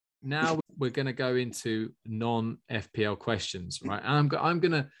now we're going to go into non-FPL questions, right? And I'm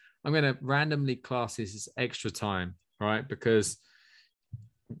going to randomly class this as extra time, right? Because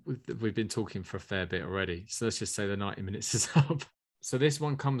we've been talking for a fair bit already. So let's just say the 90 minutes is up. So this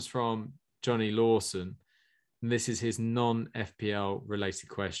one comes from Johnny Lawson, and this is his non-FPL related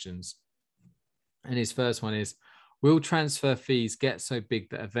questions. And his first one is, will transfer fees get so big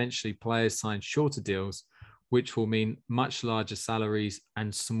that eventually players sign shorter deals, which will mean much larger salaries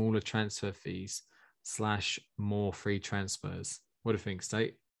and smaller transfer fees / more free transfers? What do you think,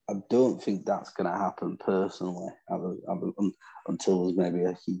 State? I don't think that's going to happen personally, until there's maybe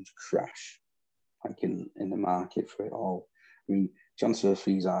a huge crash, like in the market for it all. I mean, transfer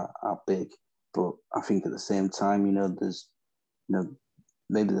fees are big, but I think at the same time, there's,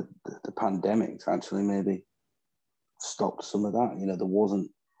 maybe the pandemic actually maybe stopped some of that. There wasn't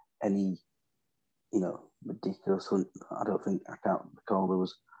any, ridiculous. I can't recall there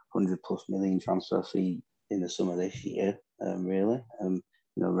was 100+ million transfer fee in the summer this year, really.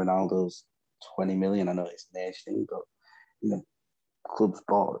 Ronaldo's 20 million. I know it's an age thing, but clubs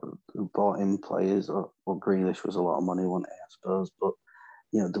bought in players. Or Grealish was a lot of money, wasn't it, I suppose. But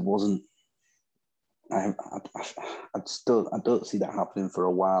there wasn't. I don't see that happening for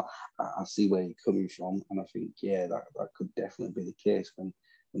a while. I see where you're coming from, and I think that could definitely be the case when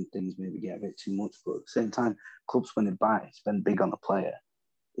things maybe get a bit too much. But at the same time, clubs, when they spend big on a player,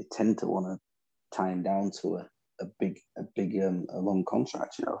 they tend to want to tie him down to a big long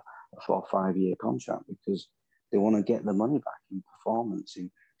contract, a 4 or 5 year contract, because they want to get the money back in performance,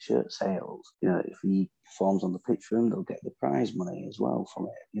 in shirt sales. If he performs on the pitch for them, they'll get the prize money as well from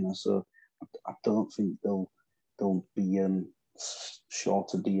it. So I don't think there'll be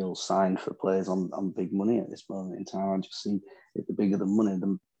shorter deals signed for players on big money at this moment in time. I just see if the bigger the money,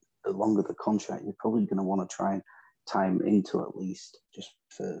 the longer the contract, you're probably going to want to try and time into at least, just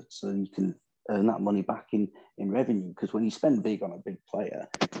so you can earn that money back in revenue. Because when you spend big on a big player,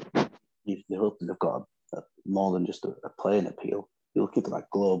 you hope that they've got more than just a playing appeal. You're looking for that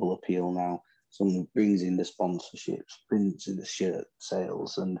global appeal now. Someone brings in the sponsorships, brings in the shirt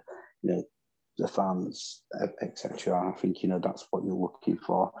sales, and the fans, etc. I think that's what you're looking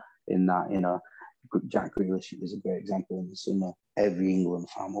for in that. Jack Grealish is a great example in the summer. Every England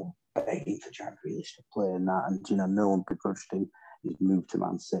fan will begging for Jack Grealish to play in that, and no one begrudged him his move to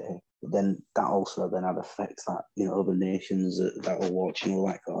Man City. But then that also then had effects that other nations that were watching were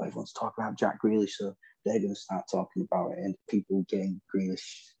like, oh, everyone's talking about Jack Grealish, so they're going to start talking about it, and people getting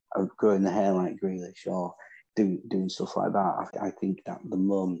Grealish, growing their hair like Grealish, or doing stuff like that. I think that at the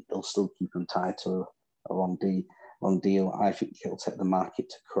moment they'll still keep him tied to a long deal. I think he'll take the market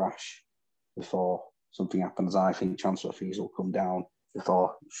to crash before something happens. I think transfer fees will come down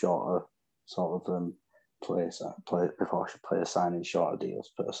before shorter sort of players signing shorter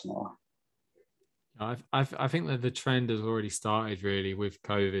deals, personally. I think that the trend has already started really with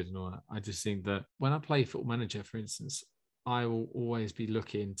COVID and all that. I just think that when I play Football Manager, for instance, I will always be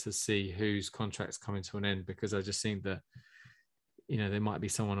looking to see whose contract's coming to an end, because I just think that, there might be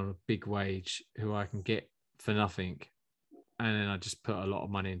someone on a big wage who I can get for nothing. And then I just put a lot of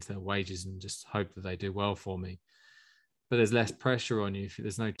money into their wages and just hope that they do well for me. But there's less pressure on you if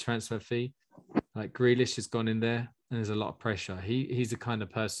there's no transfer fee. Like Grealish has gone in there and there's a lot of pressure. He's the kind of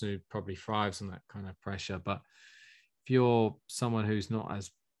person who probably thrives on that kind of pressure. But if you're someone who's not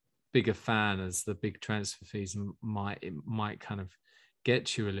as big a fan as the big transfer fees might kind of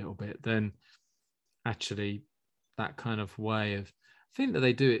get you a little bit, then actually that kind of way of, I think that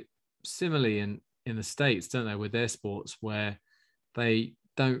they do it similarly in the States, don't they, with their sports, where they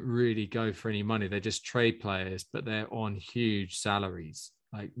don't really go for any money. They just trade players, but they're on huge salaries.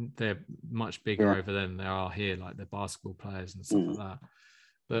 Like they're much bigger over there than they are here, like the basketball players and stuff like that.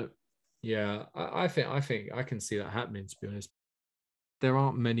 But yeah, I think I can see that happening, to be honest. There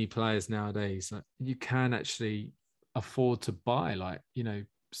aren't many players nowadays that you can actually afford to buy, like,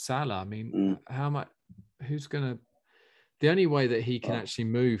 Salah. I mean, how much, the only way that he can actually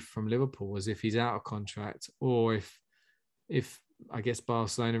move from Liverpool is if he's out of contract, or if I guess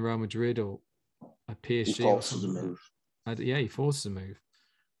Barcelona, Real Madrid, or a PSG or something. He forces a move.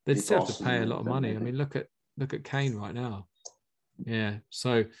 They'd still have to pay a lot of money. I mean, look at Kane right now. Yeah.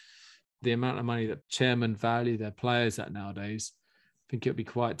 So the amount of money that chairmen value their players at nowadays, I think it'll be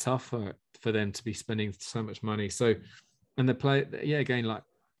quite tough for them to be spending so much money. So, and again, like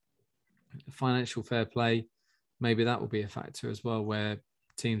financial fair play, maybe that will be a factor as well, where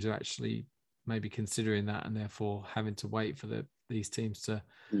teams are actually maybe considering that and therefore having to wait for these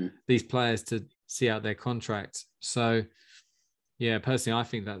players to see out their contract. So, yeah, personally, I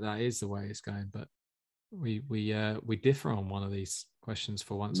think that is the way it's going, but we differ on one of these questions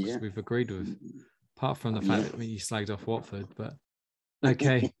for once because Yeah. we've agreed with, apart from the fact that you slagged off Watford. But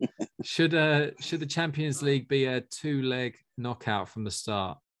okay, should the Champions League be a 2-leg knockout from the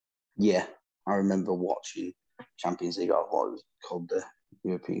start? Yeah, I remember watching Champions League. I thought it was called the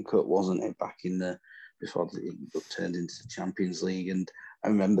European Cup, wasn't it? Back in before it got turned into the Champions League, and I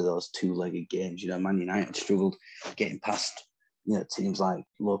remember those 2-legged games. Man United struggled getting past teams like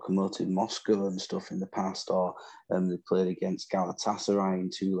Lokomotiv Moscow and stuff in the past, or they played against Galatasaray in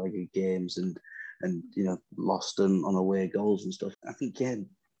 2-legged games and lost them on away goals and stuff. I think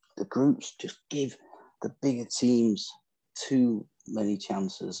the groups just give the bigger teams too many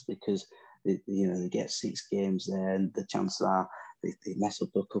chances because they get 6 games there, and the chances are they mess up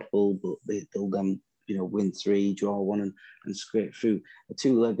a couple, but they'll then win 3, draw 1, and scrape through. A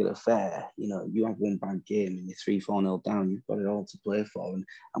 2-legged affair, you have one bad game and you're 3-4-0 down, you've got it all to play for,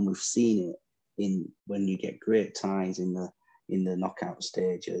 and we've seen it when you get great ties in the knockout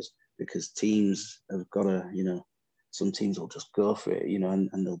stages, because teams have got to, some teams will just go for it,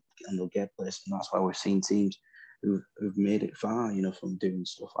 and they'll get placed, and that's why we've seen teams who've made it far, from doing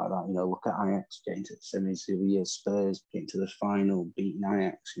stuff like that. Look at Ajax getting to the semis the other year, Spurs getting to the final, beating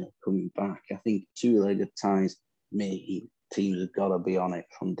Ajax, coming back. I think 2-legged ties, teams have got to be on it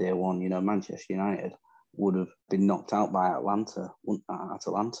from day one. Manchester United would have been knocked out by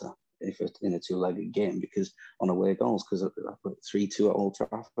Atalanta if it's in a 2-legged game because on away goals, because I put 3-2 at Old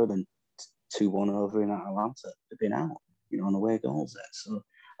Trafford and 2-1 over in Atalanta. They've been out, on away goals there. So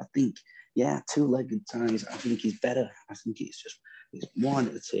I think, 2-legged ties, I think is better. I think it's more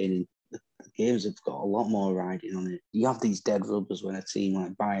entertaining. The games have got a lot more riding on it. You have these dead rubbers when a team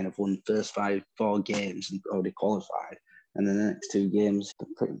like Bayern have won the first 4 games and already qualified, and then the next 2 games,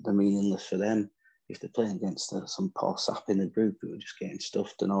 they're meaningless for them. If they're playing against some poor sap in the group who are just getting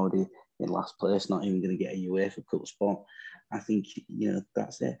stuffed and already in last place, not even going to get a UEFA Cup spot, I think,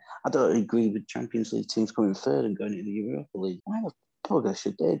 that's it. I don't agree with Champions League teams coming third and going into the Europa League. Why the bugger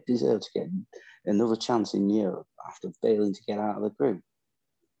should they deserve to get another chance in Europe after failing to get out of the group?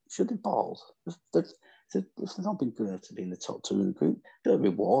 Should they balls? If they've not been good enough to be in the top 2 in the group, don't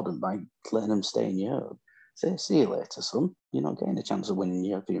reward them by letting them stay in Europe. Say, see you later, son. You're not getting a chance of winning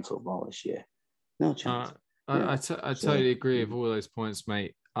European football this year. No chance. I totally agree with all those points,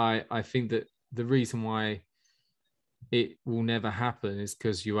 mate. I think that the reason why it will never happen is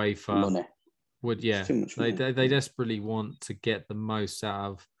because UEFA money. They desperately want to get the most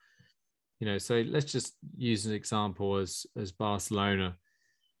out of, so let's just use an example as Barcelona,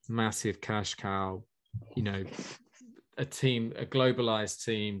 massive cash cow, a globalized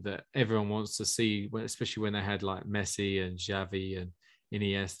team that everyone wants to see, especially when they had like Messi and Xavi and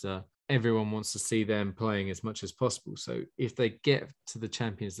Iniesta. Everyone wants to see them playing as much as possible. So if they get to the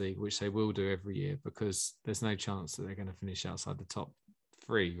Champions League, which they will do every year, because there's no chance that they're going to finish outside the top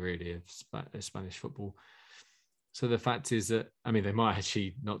 3 really of Spanish football. So the fact is that, they might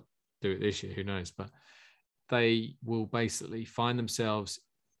actually not do it this year, who knows, but they will basically find themselves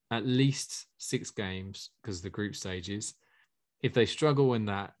at least 6 games because of the group stages. If they struggle in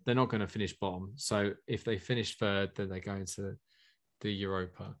that, they're not going to finish bottom. So if they finish third, then they go into the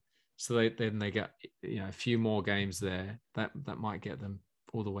Europa. So they get a few more games there that might get them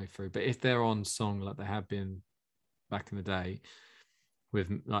all the way through. But if they're on song like they have been back in the day with,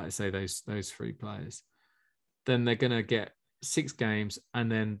 like I say, those 3 players, then they're going to get 6 games,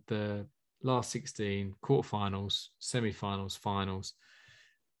 and then the last 16 quarterfinals, semi-finals, finals,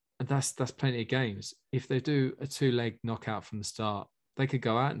 and that's plenty of games. If they do a 2-leg knockout from the start, they could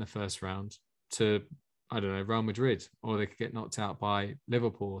go out in the first round to, I don't know, Real Madrid, or they could get knocked out by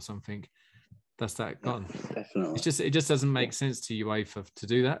Liverpool or something. That's that gone. Definitely. It just doesn't make sense to UEFA to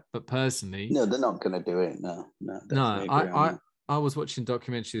do that. But personally, no, they're not going to do it. No. I was watching a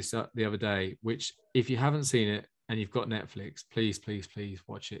documentary the other day, which if you haven't seen it and you've got Netflix, please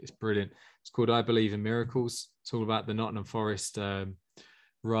watch it. It's brilliant. It's called I Believe in Miracles. It's all about the Nottingham Forest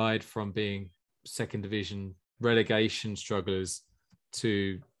ride from being second division relegation strugglers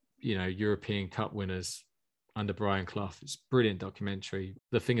to European Cup winners under Brian Clough. It's a brilliant documentary.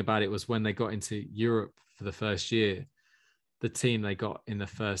 The thing about it was when they got into Europe for the first year, the team they got in the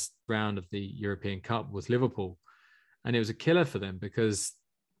first round of the European Cup was Liverpool. And it was a killer for them because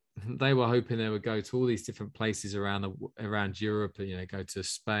they were hoping they would go to all these different places around Europe, go to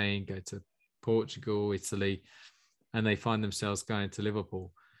Spain, go to Portugal, Italy, and they find themselves going to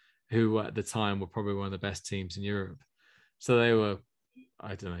Liverpool, who at the time were probably one of the best teams in Europe. So they were,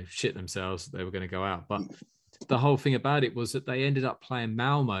 I don't know, shit themselves. They were going to go out. But the whole thing about it was that they ended up playing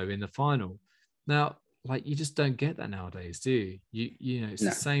Malmo in the final. Now, you just don't get that nowadays, do you? It's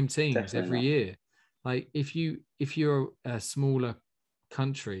the same teams every year. If you're a smaller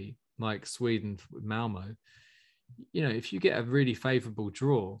country like Sweden with Malmo, you know, if you get a really favourable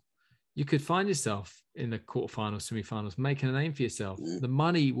draw, you could find yourself in the quarterfinals, semi-finals, making a name for yourself. The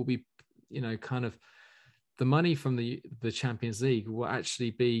money will be, you know, kind of the money from the Champions League will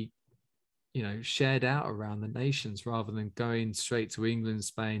actually be, you know, shared out around the nations rather than going straight to England,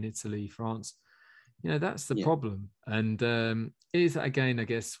 Spain, Italy, France. You know, that's the problem. And it is, again, I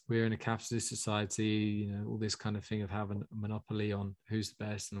guess we're in a capitalist society, you know, all this kind of thing of having a monopoly on who's the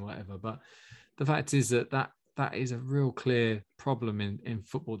best and whatever. But the fact is that is a real clear problem in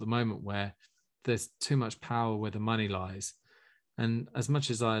football at the moment, where there's too much power where the money lies. And as much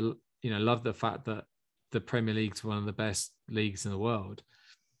as I, you know, love the fact that the Premier League's one of the best leagues in the world,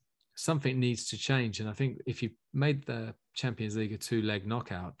 something needs to change. And I think if you made the Champions League a 2-leg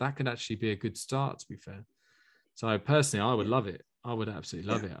knockout, that could actually be a good start, to be fair. So personally, I would love it. I would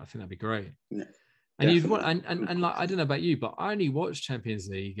absolutely love it. I think that'd be great. Yeah, and you'd want, and like, I don't know about you, but I only watch Champions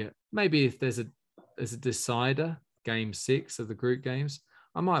League. Maybe if there's a decider, game 6 of the group games,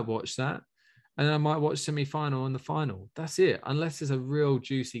 I might watch that. And then I might watch semi-final and the final. That's it. Unless it's a real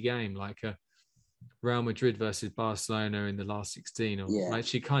juicy game, like a Real Madrid versus Barcelona in the last 16, or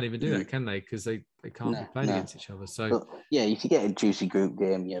actually can't even do that, can they? Because they can't be playing against each other. So but, if you get a juicy group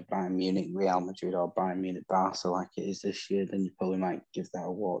game, Bayern Munich, Real Madrid, or Bayern Munich, Barca, like it is this year, then you probably might give that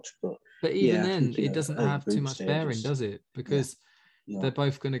a watch. But even then, it doesn't have too much bearing, does it? Because they're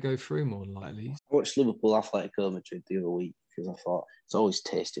both going to go through more than likely. I watched Liverpool Atletico Madrid the other week because I thought it's always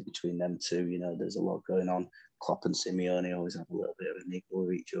tasty between them two. You know, there's a lot going on. Klopp and Simeone always have a little bit of a niggle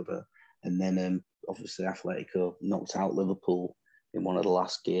with each other. And then obviously Atletico knocked out Liverpool in one of the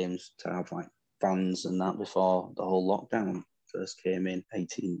last games to have like fans and that before the whole lockdown first came in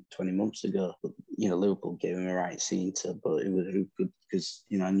 18, 20 months ago. But, you know, Liverpool gave him a right scene to, but it was good because,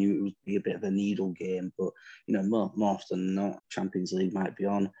 you know, I knew it would be a bit of a needle game. But, you know, more often than not, Champions League might be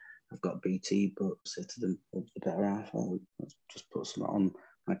on. I've got BT, but I said to them, the better half, let's just put something on,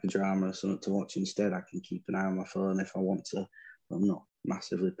 like a drama or something to watch instead. I can keep an eye on my phone if I want to. I'm not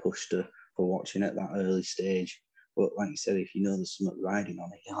massively pushed for watching at that early stage. But like you said, if you know there's something riding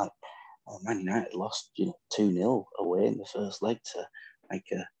on it, you're like, Man United lost, 2-0 away in the first leg to like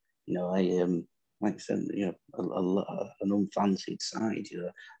like you said, an unfancied side,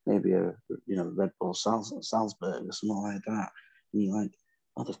 maybe a Red Bull Salzburg or something like that. And you're like,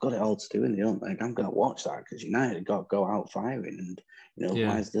 they've got it all to do in the own. Like, I'm going to watch that because United got to go out firing, and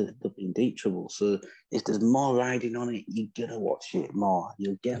why is they'll be in deep trouble. So if there's more riding on it, you're gonna watch it more.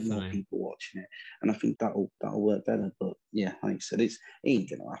 You'll get more people watching it, and I think that'll work better. But yeah, like I said, it ain't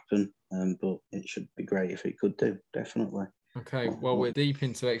gonna happen. But it should be great if it could do, definitely. Okay, well, we're deep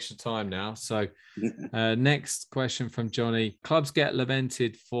into extra time now. So next question from Johnny. Clubs get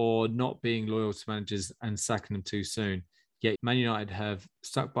lamented for not being loyal to managers and sacking them too soon. Yet Man United have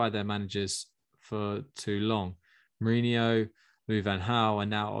stuck by their managers for too long. Mourinho, Louis van Gaal,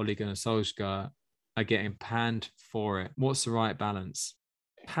 and now Ole Gunnar Solskjaer are getting panned for it. What's the right balance?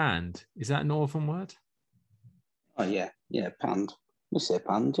 Panned? Is that a northern word? Oh, yeah, panned. We say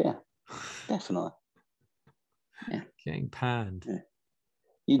panned, yeah. Definitely. Yeah. Getting panned. Yeah.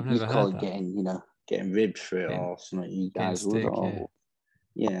 You'd call it getting ribbed for it or something. You guys would.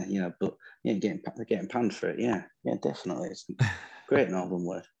 But getting panned for it. Yeah, definitely. It's a great northern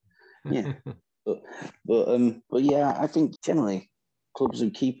word. Yeah, but yeah, I think generally clubs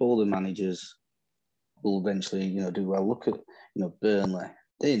who keep all the managers will eventually do well. Look at Burnley.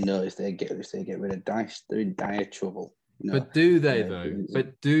 They know if they get rid of Dyche, they're in dire trouble. But do they though?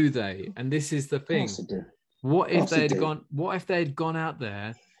 But do they? And this is the thing. Of course they do. What if they had gone? What if they had gone out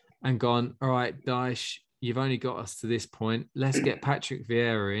there and gone, all right, Dyche, you've only got us to this point. Let's get Patrick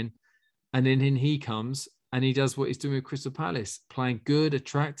Vieira in, and then he comes and he does what he's doing with Crystal Palace, playing good,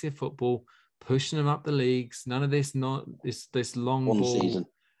 attractive football, pushing them up the leagues. None of this, this long one ball. Season.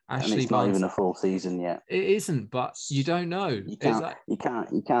 Ashley and it's Barnes. Not even a full season yet. It isn't, but you don't know. You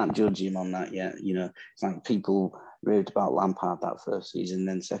can't judge him on that yet. It's like people raved about Lampard that first season,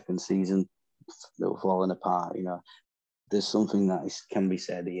 then second season they were falling apart. There's something that can be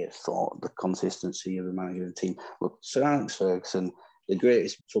said here for the consistency of the manager and team. Look, Sir Alex Ferguson, the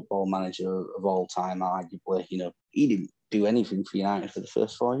greatest football manager of all time, arguably. He didn't do anything for United for the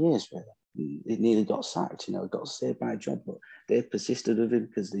first 4 years, really. He nearly got sacked, got saved by a job, but they persisted with him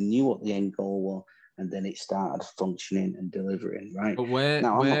because they knew what the end goal was, and then it started functioning and delivering, right? But where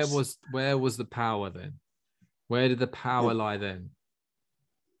was the power then? Where did the power lie then?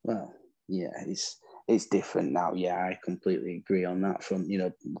 Well, yeah, it's different now. Yeah, I completely agree on that front.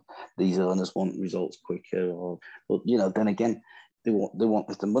 These owners want results quicker, but then again, they want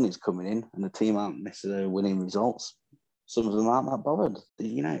if the money's coming in and the team aren't necessarily winning results, some of them aren't that bothered. The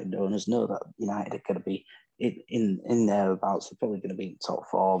United owners know that United are going to be in thereabouts. They're probably going to be in top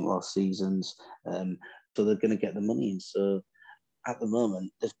four most seasons, so they're going to get the money in. So at the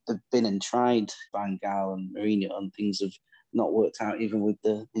moment, they've been and tried Van Gaal and Mourinho, and things have not worked out even with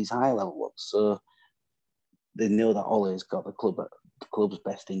these high level ones. So they know that Ole's got the club's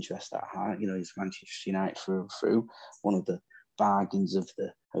best interest at heart. He's Manchester United through and through. One of the bargains of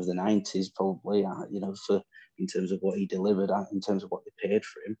the 90s, probably. For in terms of what he delivered, in terms of what they paid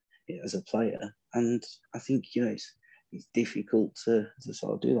for him as a player. And I think it's difficult to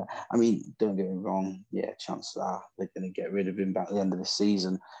sort of do that. I mean, don't get me wrong. Yeah, chances are they're going to get rid of him by the end of the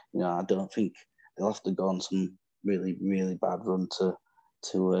season. I don't think they'll have to go on some really, really bad run to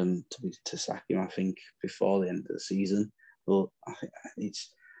sack him. I think before the end of the season, but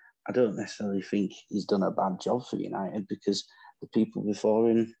I don't necessarily think he's done a bad job for United, because the people before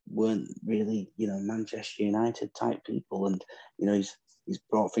him weren't really Manchester United type people, and he's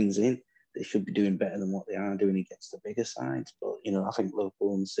brought things in. They should be doing better than what they are doing against the bigger sides. But I think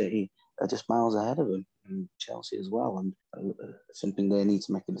Liverpool and City are just miles ahead of them, and Chelsea as well, and something they need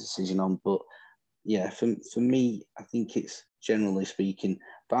to make a decision on. But yeah, for me, I think it's, generally speaking,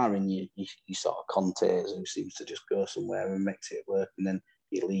 barring you sort of Conte, who seems to just go somewhere and makes it work, and then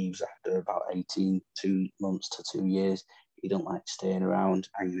he leaves after about 2 months to 2 years. He don't like staying around,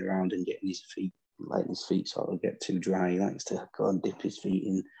 hanging around and letting his feet sort of get too dry. He likes to go and dip his feet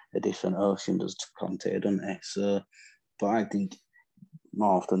in a different ocean, does Conte, doesn't he? So, but I think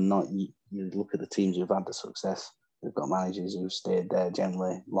more often than not, you look at the teams who've had the success, they've got managers who've stayed there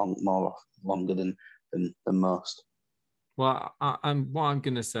generally longer than most. Well, what I'm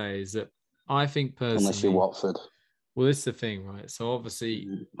going to say is that I think personally, unless you're Watford. Well, this is the thing, right? So obviously,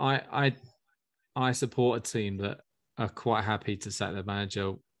 I support a team that are quite happy to sack their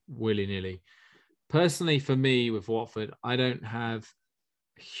manager willy-nilly. Personally, for me, with Watford, I don't have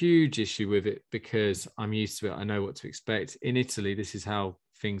a huge issue with it because I'm used to it. I know what to expect. In Italy, this is how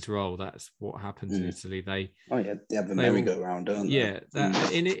things roll. That's what happens in Italy. They have the merry-go-round, don't they? Yeah,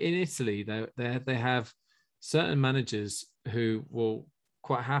 in Italy, they have certain managers who will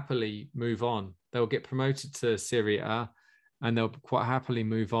quite happily move on. They'll get promoted to Serie A, and they'll quite happily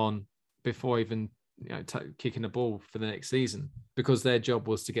move on before even kicking the ball for the next season, because their job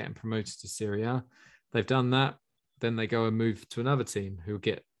was to get them promoted to Serie A. They've done that. Then they go and move to another team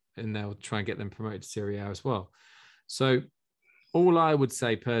and they'll try and get them promoted to Serie A as well. So all I would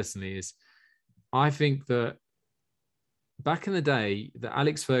say personally is I think that back in the day, the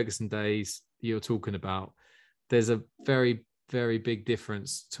Alex Ferguson days you're talking about, there's a very, very big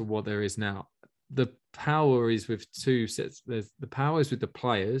difference to what there is now. The power is with two sets. The power is with the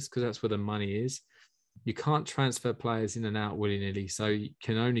players, because that's where the money is. You can't transfer players in and out willy-nilly, so you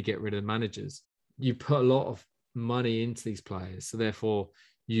can only get rid of managers. You put a lot of money into these players, so therefore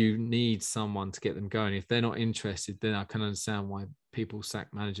you need someone to get them going. If they're not interested, then I can understand why people sack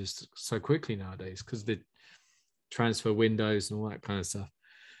managers so quickly nowadays, because the transfer windows and all that kind of stuff.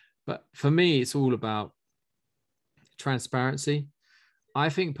 But for me, it's all about transparency. I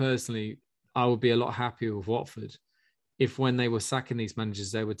think personally, I would be a lot happier with Watford if when they were sacking these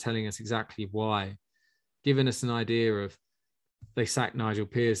managers, they were telling us exactly why, giving us an idea of they sacked Nigel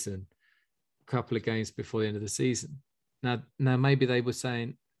Pearson a couple of games before the end of the season. Now maybe they were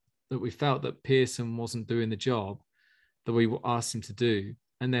saying that we felt that Pearson wasn't doing the job that we asked him to do,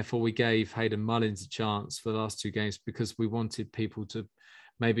 and therefore we gave Hayden Mullins a chance for the last 2 games because we wanted people to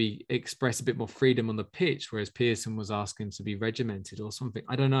maybe express a bit more freedom on the pitch, whereas Pearson was asking to be regimented or something.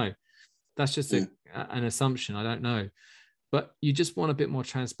 I don't know. That's just an assumption. I don't know. But you just want a bit more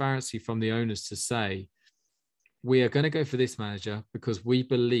transparency from the owners to say, we are going to go for this manager because we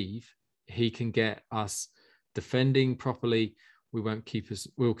believe he can get us defending properly. We'll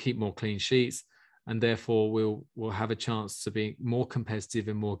keep more clean sheets, and therefore we'll have a chance to be more competitive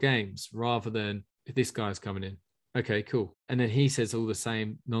in more games, rather than if this guy's coming in. Okay, cool. And then he says all the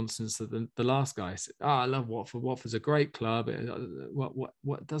same nonsense that the last guy said. I love Watford. Watford's a great club.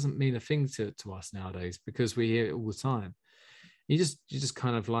 What doesn't mean a thing to us nowadays, because we hear it all the time. You just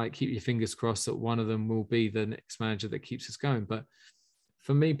kind of like keep your fingers crossed that one of them will be the next manager that keeps us going. But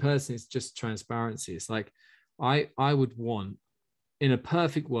for me personally, it's just transparency. It's like I would want, in a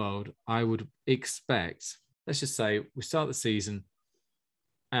perfect world, I would expect, let's just say we start the season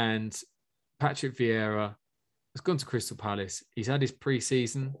and Patrick Vieira has gone to Crystal Palace. He's had his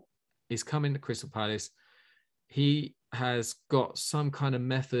pre-season. He's come into Crystal Palace. He has got some kind of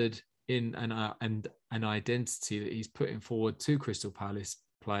method in an identity that he's putting forward to Crystal Palace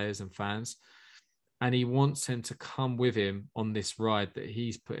players and fans. And he wants them to come with him on this ride that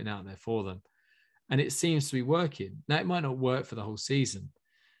he's putting out there for them. and it seems to be working. Now, it might not work for the whole season,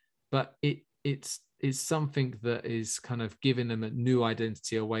 but it's something that is kind of giving them a new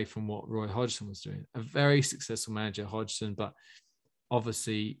identity away from what Roy Hodgson was doing. A very successful manager, Hodgson, but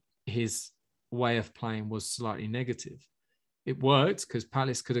obviously his way of playing was slightly negative. It worked because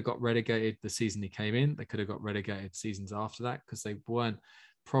Palace could have got relegated the season he came in. They could have got relegated seasons after that because they weren't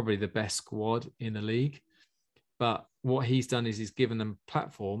probably the best squad in the league. But what he's done is he's given them a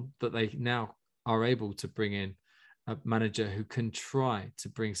platform that they now are able to bring in a manager who can try to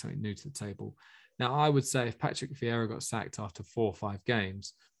bring something new to the table. Now, I would say if Patrick Vieira got sacked after 4 or 5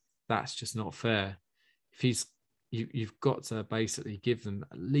 games, that's just not fair. If you've got to basically give them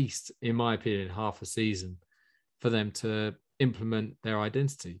at least, in my opinion, half a season for them to implement their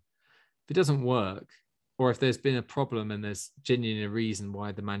identity. If it doesn't work, or if there's been a problem and there's genuinely a reason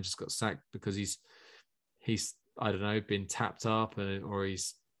why the manager's got sacked because he's I don't know, been tapped up or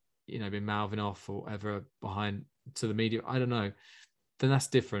he's been mouthing off or whatever behind to the media, I don't know, then that's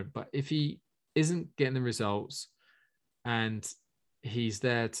different. But if he isn't getting the results and he's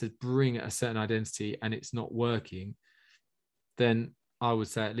there to bring a certain identity and it's not working, then I would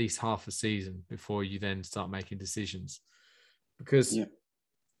say at least half a season before you then start making decisions. Because,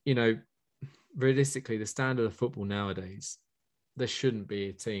 realistically, the standard of football nowadays, there shouldn't be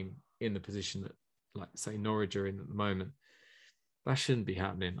a team in the position that, like, say, Norwich are in at the moment. That shouldn't be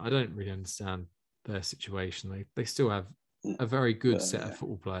happening. I don't really understand their situation. They still have a very good set of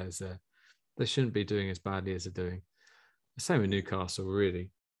football players there. They shouldn't be doing as badly as they're doing. The same with Newcastle, really.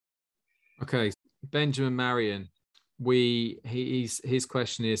 Okay, Benjamin Marion. His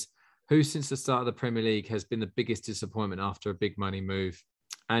question is, who since the start of the Premier League has been the biggest disappointment after a big money move,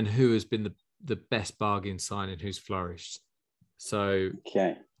 and who has been the best bargain signing who's flourished? So,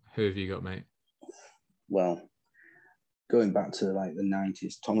 okay, who have you got, mate? Well, going back to like the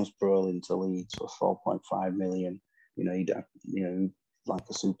 90s, Thomas Brolin to Leeds for 4.5 million. He'd like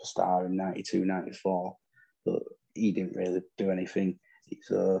a superstar in 92, 94, but he didn't really do anything.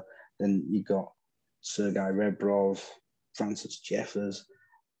 So then you got Sergei Rebrov, Francis Jeffers,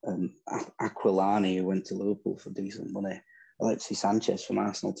 Aquilani, who went to Liverpool for decent money. Alexis Sanchez from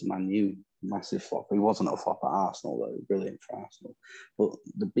Arsenal to Man U, massive flop. He wasn't a flop at Arsenal, though. Brilliant for Arsenal. But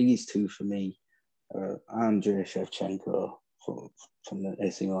the biggest two for me are Andrei Shevchenko from the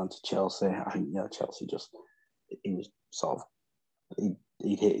AC Milan to Chelsea. I think, Chelsea he was sort of,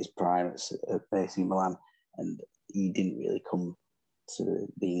 he'd hit his prime at AC Milan, and he didn't really come to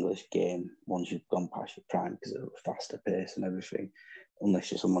the English game once you've gone past your prime because of a faster pace and everything, unless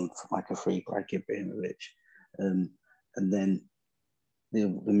you're someone like a freak like Ibrahimovic. And then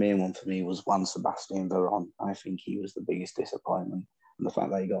the main one for me was Juan Sebastian Veron. I think he was the biggest disappointment. And the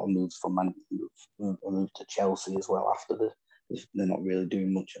fact that he got a move to Chelsea as well after they're not really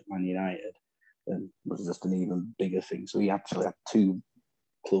doing much at Man United was just an even bigger thing. So he actually had 2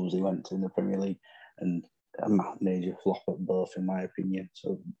 clubs he went to in the Premier League and a major flop at both, in my opinion.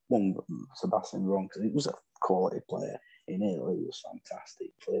 So one, Sebastian Veron, because he was a quality player in Italy. He was fantastic.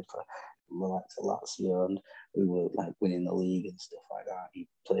 He played for Lazio, and we were like winning the league and stuff like that. He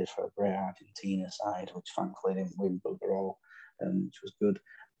played for a great Argentina side, which thankfully didn't win bugger all, which was good.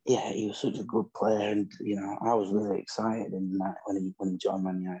 Yeah, he was such a good player, and I was really excited in that when he joined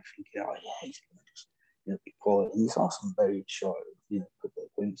Man United, thinking, oh yeah, he's going to just be quality. And you saw some very short, quick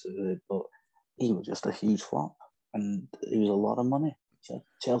glimpses of it, but he was just a huge flop, and he was a lot of money. So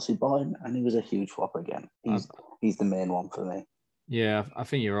Chelsea bought him, and he was a huge flop again. He's the main one for me. Yeah, I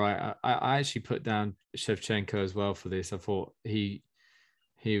think you're right. I actually put down Shevchenko as well for this. I thought he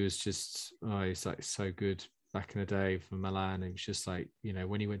was just he's like so good back in the day for Milan. It was just like,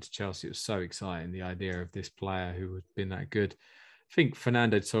 when he went to Chelsea, it was so exciting, the idea of this player who had been that good. I think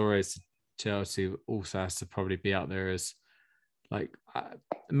Fernando Torres to Chelsea also has to probably be out there as like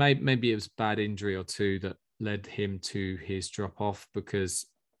maybe it was a bad injury or two that led him to his drop off, because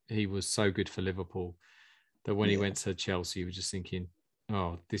he was so good for Liverpool that when he went to Chelsea, you were just thinking,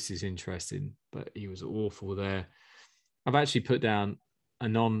 oh, this is interesting, but he was awful there. I've actually put down a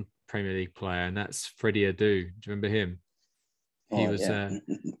non-Premier League player, and that's Freddie Adu. Do you remember him? He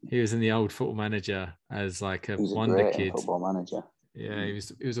was in the old Football Manager as like a wonder kid. Football Manager. Yeah,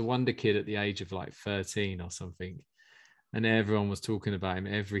 he was a wonder kid at the age of like 13 or something, and everyone was talking about him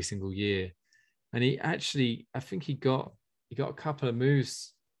every single year. And he actually, I think he got a couple of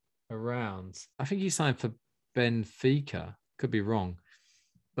moves around. I think he signed for Benfica. Could be wrong,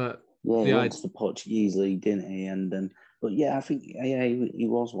 but he went to the Portuguese league, didn't he? And then, but yeah, I think he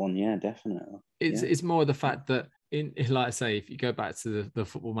was one. Yeah, definitely. It's more the fact that like I say, if you go back to the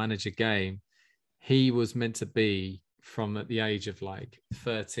Football Manager game, he was meant to be from at the age of like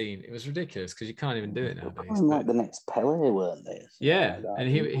 13. It was ridiculous because you can't even do it nowadays. Like the next Pele, weren't they? Yeah, Like that. and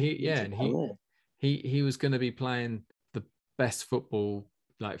he was going to be playing the best football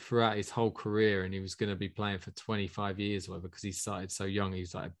like throughout his whole career, and he was going to be playing for 25 years or whatever because he started so young. He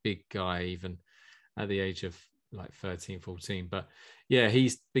was like a big guy even at the age of like 13, 14. But yeah,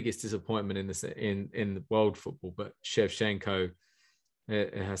 he's biggest disappointment in this in the world football. But Shevchenko,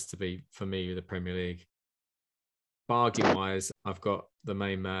 it has to be for me the Premier League. Bargain wise, I've got the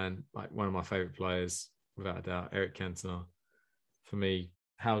main man, like one of my favorite players, without a doubt, Eric Cantona. For me,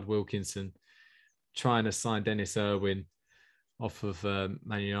 Howard Wilkinson trying to sign Dennis Irwin off of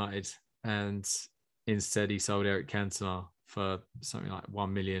Man United, and instead he sold Eric Cantona for something like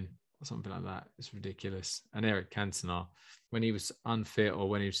 1 million or something like that. It's ridiculous. And Eric Cantona, when he was unfit or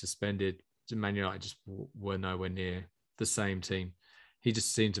when he was suspended, Man United just were nowhere near the same team. He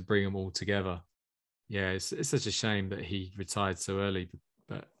just seemed to bring them all together. Yeah, it's such a shame that he retired so early,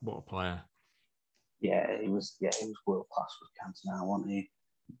 but what a player. Yeah, he was world class with Cantona, wasn't he?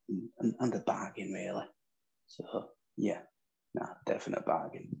 And a bargain, really. So, yeah, definite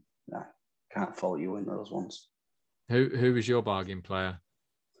bargain. Nah, can't fault you in those ones. Who was your bargain player?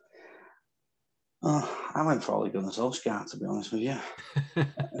 Oh, I went for Ole Gunnar Solskjaer, to be honest with you.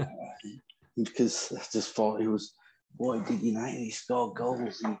 Because I just thought he was what he did United. He scored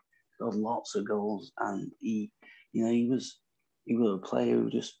goals. He scored lots of goals. And he was a player who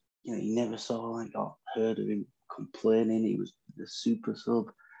just, you never saw got heard of him complaining. He was the super sub,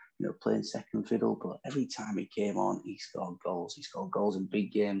 playing second fiddle. But every time he came on, he scored goals. He scored goals in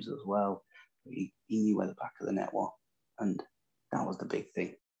big games as well. He knew where the back of the net was. And that was the big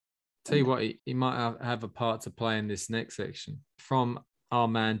thing. Tell you what, he might have a part to play in this next section. From our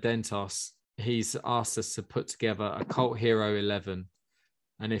man Dentos, he's asked us to put together a cult hero 11.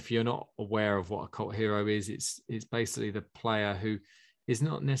 And if you're not aware of what a cult hero is, it's basically the player who is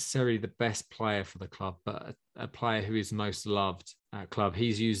not necessarily the best player for the club, but a player who is most loved at club.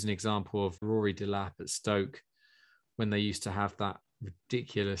 He's used an example of Rory Delap at Stoke when they used to have that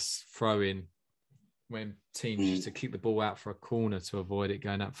ridiculous throw-in when teams used to kick the ball out for a corner to avoid it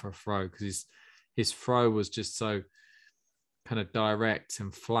going up for a throw, because his throw was just so kind of direct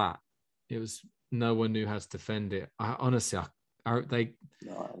and flat. It was no one knew how to defend it.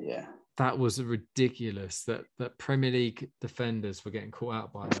 That was ridiculous that Premier League defenders were getting caught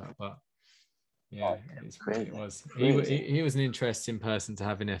out by that. But yeah, it was. He was an interesting person to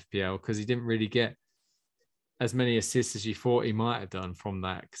have in FPL because he didn't really get as many assists as you thought he might have done from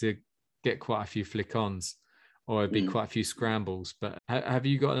that, because he'd get quite a few flick-ons or it'd be quite a few scrambles. But have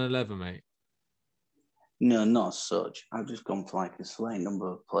you got an 11, mate? No, not as such. I've just gone for a select number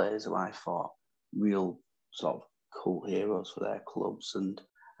of players who I thought real sort of cool heroes for their clubs, and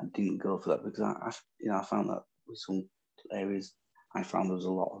I didn't go for that because I found that with some areas I found there was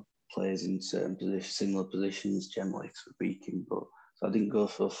a lot of players in certain similar positions, generally speaking. But so I didn't go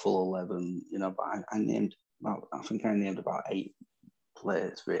for a full 11, But I named about 8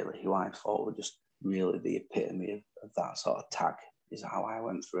 players really who I thought were just really the epitome of that sort of tag. Is how I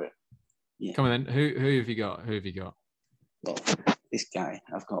went for it. Yeah. Come on then. Who have you got? Well, this guy,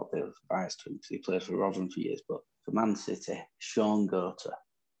 I've got a bit of bias to him because he played for Rotherham for years, but for Man City, Sean Gota.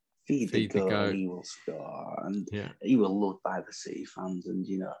 Feed the goat, he will score, and he will loved by the City fans, and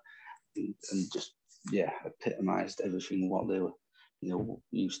and just epitomised everything what they were,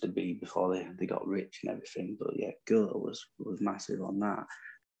 used to be before they got rich and everything. But yeah, Gota was massive on that.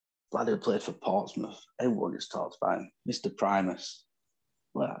 Lad who played for Portsmouth, everyone just talks about him, Mr. Primus.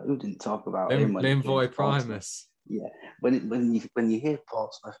 Well, who didn't talk about him? Linvoy Primus. Yeah, when you hear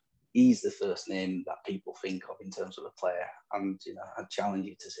Portsmouth, he's the first name that people think of in terms of a player. And I challenge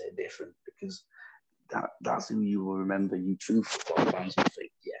you to say different, because that's who you will remember. You true football fans will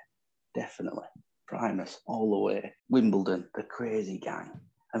think, yeah, definitely Primus all the way. Wimbledon, the crazy gang.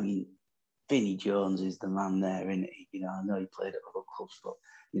 I mean, Vinnie Jones is the man there, isn't he? I know he played at other clubs, but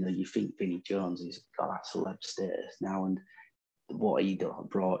you think Vinnie Jones has got that celeb status now, and what he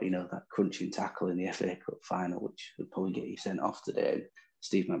brought, that crunching tackle in the FA Cup final, which would probably get you sent off today.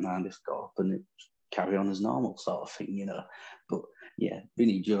 Steve McMahon just got up and carry on as normal sort of thing, But yeah,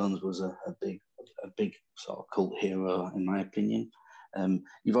 Vinnie Jones was a big sort of cult hero in my opinion.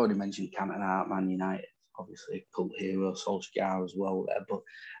 You've already mentioned Cantona at Man United, obviously cult hero, Solskjaer as well there. But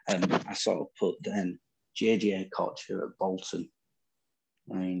I sort of put then JJ Okocha at Bolton.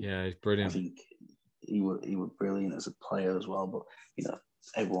 I mean, yeah, he's brilliant. I think he was brilliant as a player as well. But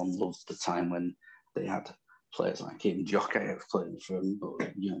everyone loves the time when they had players like him. Jockey playing for him, but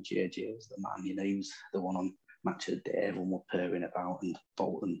JJ was the man. He was the one on Match of the Day everyone were purring about, and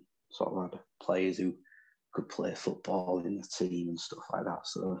Bolton sort of had players who could play football in the team and stuff like that.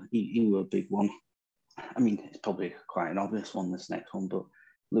 So he were a big one. I mean, it's probably quite an obvious one, this next one, but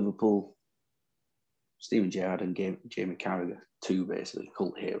Liverpool, Steven Gerrard and Jamie Carragher, two basically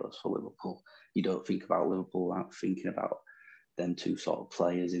cult heroes for Liverpool. You don't think about Liverpool without thinking about them two sort of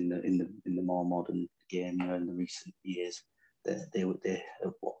players in the more modern game in the recent years. They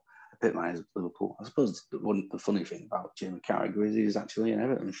what epitomise of Liverpool. I suppose the funny thing about Jamie Carragher is he's actually an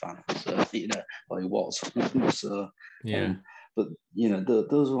Everton fan, so or he was. So yeah. But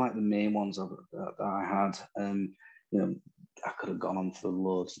those were like the main ones that I had. I could have gone on for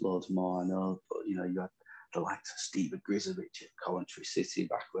loads more. I know, but you had the likes of Steve Grizovic at Coventry City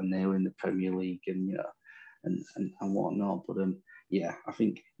back when they were in the Premier League, and and whatnot. But I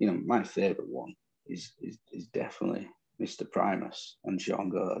think my favourite one is definitely Mr. Primus and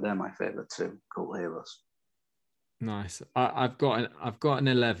Sean Goater. They're my favourite two cult heroes. Nice. I've got an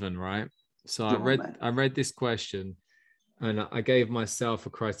 11, right? So I read this question, and I gave myself a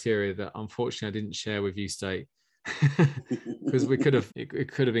criteria that unfortunately I didn't share with you, State, because it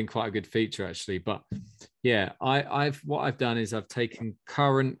could have been quite a good feature actually. But yeah, what I've done is I've taken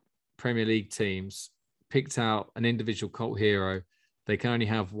current Premier League teams, picked out an individual cult hero. They can only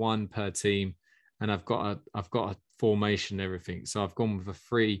have one per team, and I've got a formation and everything. So I've gone with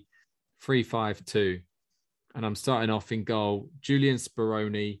a 3-5-2, and I'm starting off in goal. Julian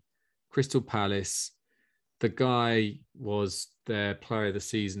Speroni, Crystal Palace. The guy was their player of the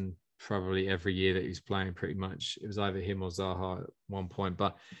season probably every year that he was playing, pretty much. It was either him or Zaha at one point,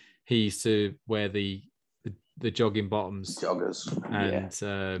 but he used to wear the jogging bottoms. Joggers.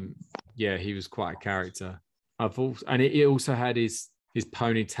 And he was quite a character. He also had his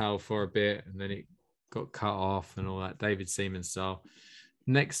ponytail for a bit, and then it got cut off and all that, David Seaman style.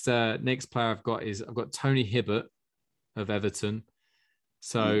 Next player I've got Tony Hibbert of Everton.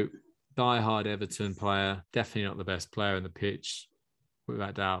 So die-hard Everton player, definitely not the best player on the pitch,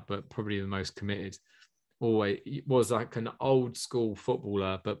 without doubt, but probably the most committed. Always was like an old school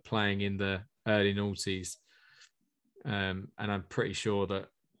footballer, but playing in the early noughties. And I'm pretty sure that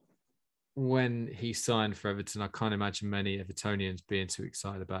when he signed for Everton, I can't imagine many Evertonians being too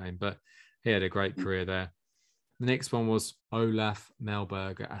excited about him, but he had a great career there. The next one was Olaf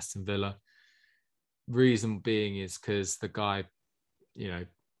Melberg at Aston Villa. Reason being is because the guy,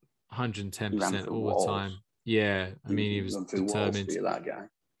 110% all the time. Yeah, I mean, he was determined. That guy.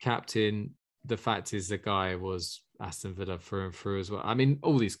 Captain. The fact is, the guy was Aston Villa through and through as well. I mean,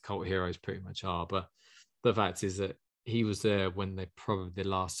 all these cult heroes pretty much are, but the fact is that he was there when the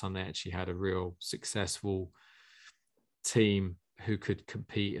last time they actually had a real successful team who could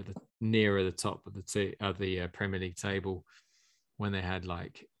compete at nearer the top of the Premier League table, when they had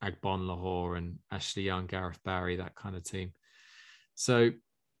like Agbon Lahore and Ashley Young, Gareth Barry, that kind of team. So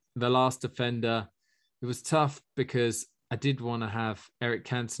the last defender, it was tough because I did want to have Eric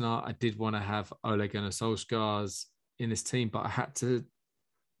Cantona. I did want to have Ole Gunnar Solskjaer in this team, but I had to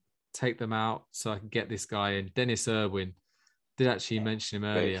take them out so I could get this guy in. Dennis Irwin, did actually mention him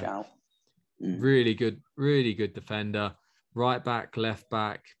earlier. Really good defender. Right back, left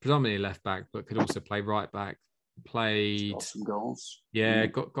back, predominantly left back, but could also play right back. Played got some goals. Yeah,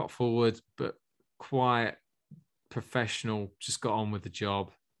 got forward, but quite professional. Just got on with the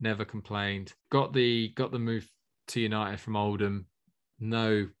job. Never complained. Got the move to United from Oldham.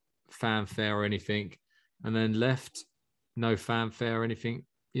 No fanfare or anything, and then left. No fanfare or anything.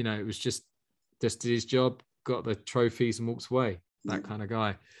 It was just did his job, got the trophies and walks away. That kind of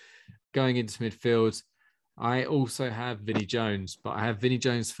guy. Going into midfield, I also have Vinnie Jones, but I have Vinnie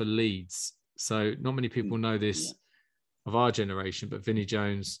Jones for Leeds. So not many people know this of our generation, but Vinnie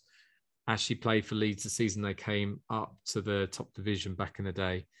Jones actually played for Leeds the season they came up to the top division back in the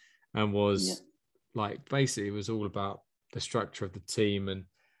day, and was basically it was all about the structure of the team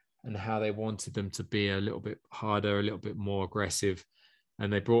and how they wanted them to be a little bit harder, a little bit more aggressive.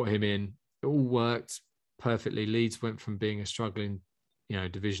 And they brought him in. It all worked perfectly. Leeds went from being a struggling,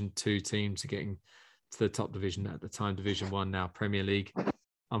 Division 2 team to getting to the top division at the time, Division 1, now Premier League.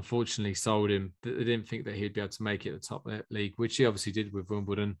 Unfortunately, sold him. They didn't think that he'd be able to make it at the top league, which he obviously did with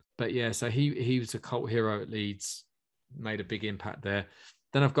Wimbledon. But yeah, so he was a cult hero at Leeds, made a big impact there.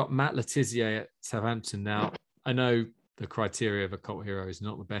 Then I've got Matt Le Tissier at Southampton. Now, I know the criteria of a cult hero is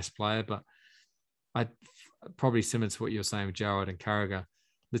not the best player, but I probably similar to what you're saying with Gerrard and Carragher.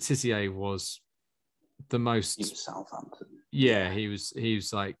 Le Tissier was the most. He was Southampton. Yeah, he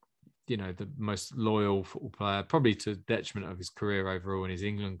was like, the most loyal football player, probably to the detriment of his career overall in his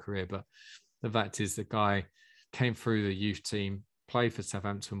England career. But the fact is, the guy came through the youth team, played for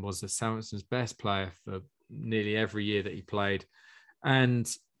Southampton, was Southampton's best player for nearly every year that he played. And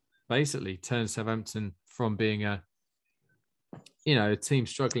basically turned Southampton from being a team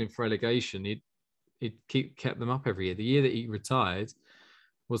struggling for relegation. He'd kept them up every year. The year that he retired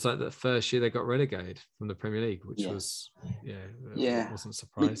was like the first year they got relegated from the Premier League, which was, wasn't a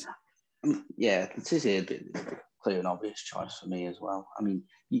surprise. Letizia would be a clear and obvious choice for me as well. I mean,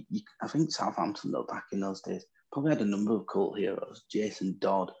 I think Southampton, though, back in those days, probably had a number of cult heroes. Jason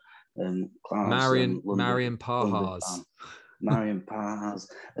Dodd, Marion Parhas. Marion Parhas,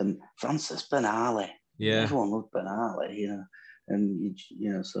 and Francis Benali. Yeah. Everyone loved Benali, and,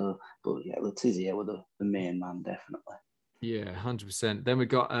 Letizia were the main man, definitely. Yeah, 100%. Then we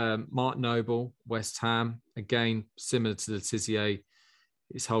got Mark Noble, West Ham. Again, similar to Letizia.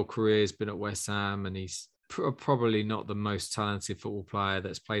 His whole career has been at West Ham, and he's probably not the most talented football player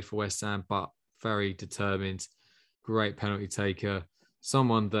that's played for West Ham, but very determined, great penalty taker,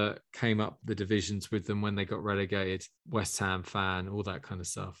 someone that came up the divisions with them when they got relegated, West Ham fan, all that kind of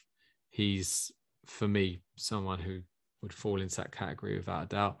stuff. He's, for me, someone who would fall into that category without a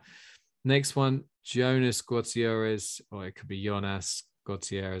doubt. Next one, Jonas Gutierrez, or it could be Jonas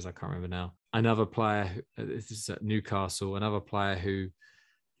Gutierrez, I can't remember now. Another player, this is at Newcastle, another player who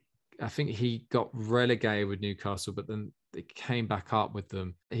I think he got relegated with Newcastle, but then they came back up with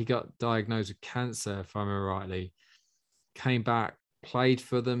them. He got diagnosed with cancer, if I remember rightly, came back, played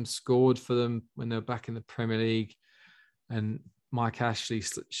for them, scored for them when they were back in the Premier League. And Mike Ashley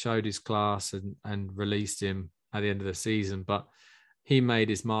showed his class and released him at the end of the season. But he made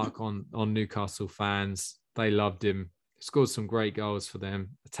his mark on Newcastle fans. They loved him. Scored some great goals for them.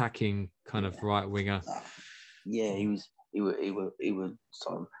 Attacking kind of right winger. Yeah, he was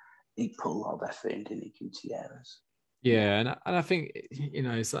sort of, he put a lot of effort into Gutierrez. Yeah, and I think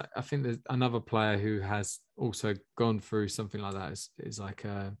it's like, I think there's another player who has also gone through something like that is like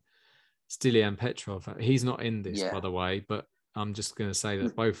Stilian Petrov. He's not in this, by the way, but I'm just going to say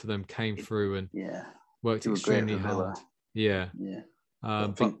that both of them came through and worked extremely hard. Yeah.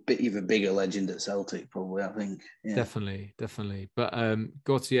 But even bigger legend at Celtic, probably, I think. Yeah. Definitely. But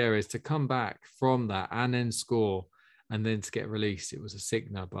Gutierrez, to come back from that and then score and then to get released, it was a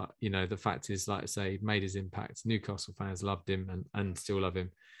sickener. But, the fact is, like I say, he made his impact. Newcastle fans loved him and still love him.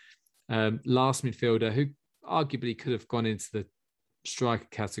 Last midfielder, who arguably could have gone into the striker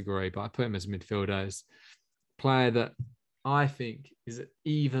category, but I put him as a midfielder, as a player that I think is an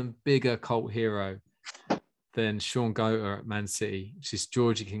even bigger cult hero than Sean Goater at Man City, which is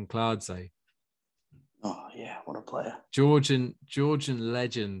Georgi Kinkladze. Oh, yeah, what a player. Georgian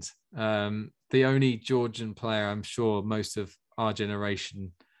legend. The only Georgian player I'm sure most of our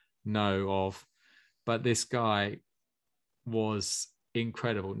generation know of. But this guy was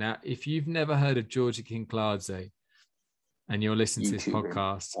incredible. Now, if you've never heard of Georgi Kinkladze and you're listening to this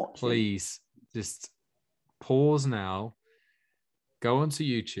podcast, please just pause now, go onto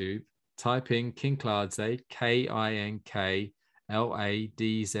YouTube, type in Kinkladze, Kinkladze,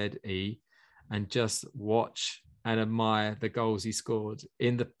 and just watch and admire the goals he scored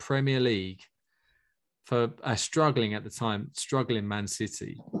in the Premier League for a struggling Man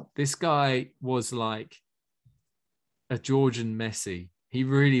City. This guy was like a Georgian Messi. He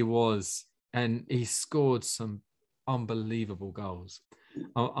really was. And he scored some unbelievable goals.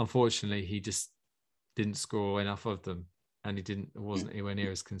 Unfortunately, he just didn't score enough of them. And he wasn't anywhere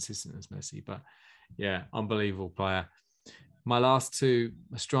near as consistent as Messi. But yeah, unbelievable player. My last two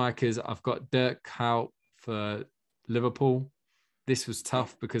strikers, I've got Dirk Kuyt for Liverpool. This was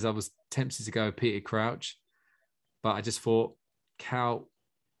tough because I was tempted to go Peter Crouch, but I just thought Kuyt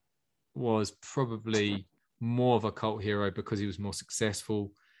was probably more of a cult hero because he was more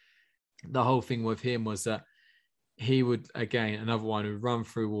successful. The whole thing with him was that he would, again, another one who run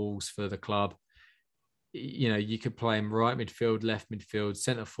through walls for the club. You could play him right midfield, left midfield,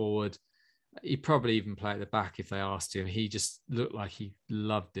 centre forward. He'd probably even play at the back if they asked him. He just looked like he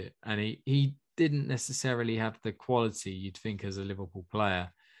loved it. And he didn't necessarily have the quality you'd think as a Liverpool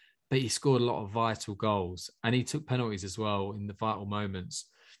player, but he scored a lot of vital goals and he took penalties as well in the vital moments.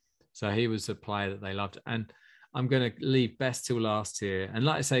 So he was a player that they loved. And I'm going to leave best till last here. And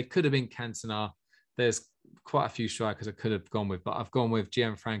like I say, it could have been Cantona. There's quite a few strikers I could have gone with, but I've gone with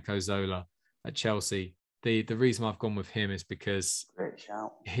Gianfranco Zola at Chelsea. The reason I've gone with him is because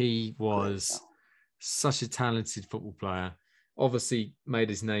he was such a talented football player. Obviously made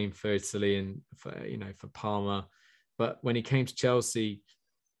his name for Italy and for Parma. But when he came to Chelsea,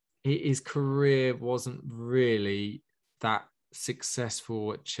 his career wasn't really that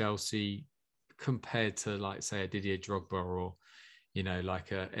successful at Chelsea compared to, like, say, a Didier Drogba or,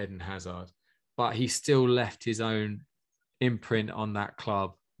 like a Eden Hazard. But he still left his own imprint on that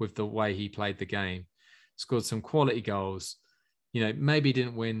club with the way he played the game. Scored some quality goals. Maybe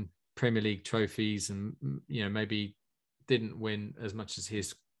didn't win Premier League trophies, and maybe didn't win as much as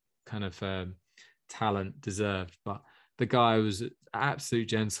his kind of talent deserved, but the guy was an absolute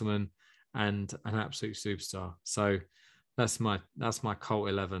gentleman and an absolute superstar. So that's my cult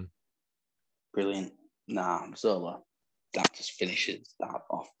 11. Brilliant. Nah, Zola, that just finishes that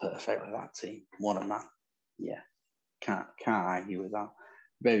off perfectly. That team, what a man. Yeah, can't argue with that.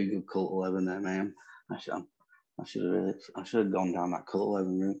 Very good cult 11 there, man. I should have gone down that cult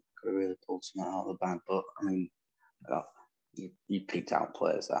 11 route. Could have really pulled something out of the bag. But I mean, you picked out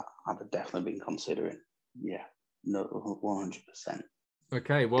players that I'd have definitely been considering. Yeah, no, 100%.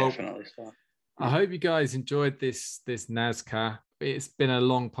 Okay, well, definitely so. I hope you guys enjoyed this NASCAR. It's been a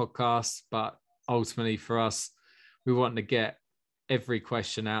long podcast, but ultimately for us, we want to get every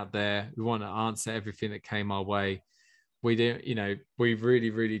question out there. We want to answer everything that came our way. We do, we really,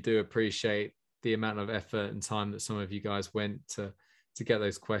 really do appreciate the amount of effort and time that some of you guys went to get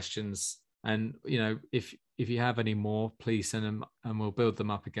those questions. And, if you have any more, please send them and we'll build them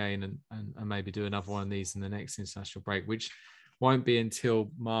up again and maybe do another one of these in the next international break, which won't be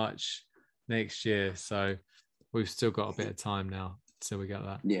until March next year. So we've still got a bit of time now till we get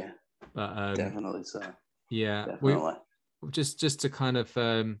that. Yeah, but definitely so. Yeah, definitely. Just to kind of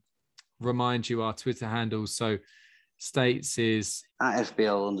remind you our Twitter handles. So States is at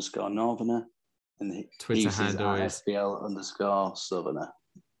FBL_Northerner and the Twitter handle is FBL_Southerner.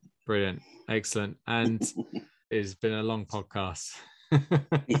 Brilliant, excellent, and it's been a long podcast.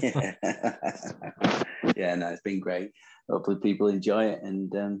 Yeah, no, it's been great. Hopefully people enjoy it,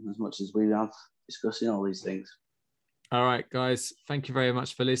 and as much as we have discussing all these things. All right, guys, thank you very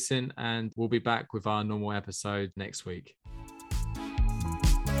much for listening, and we'll be back with our normal episode next week.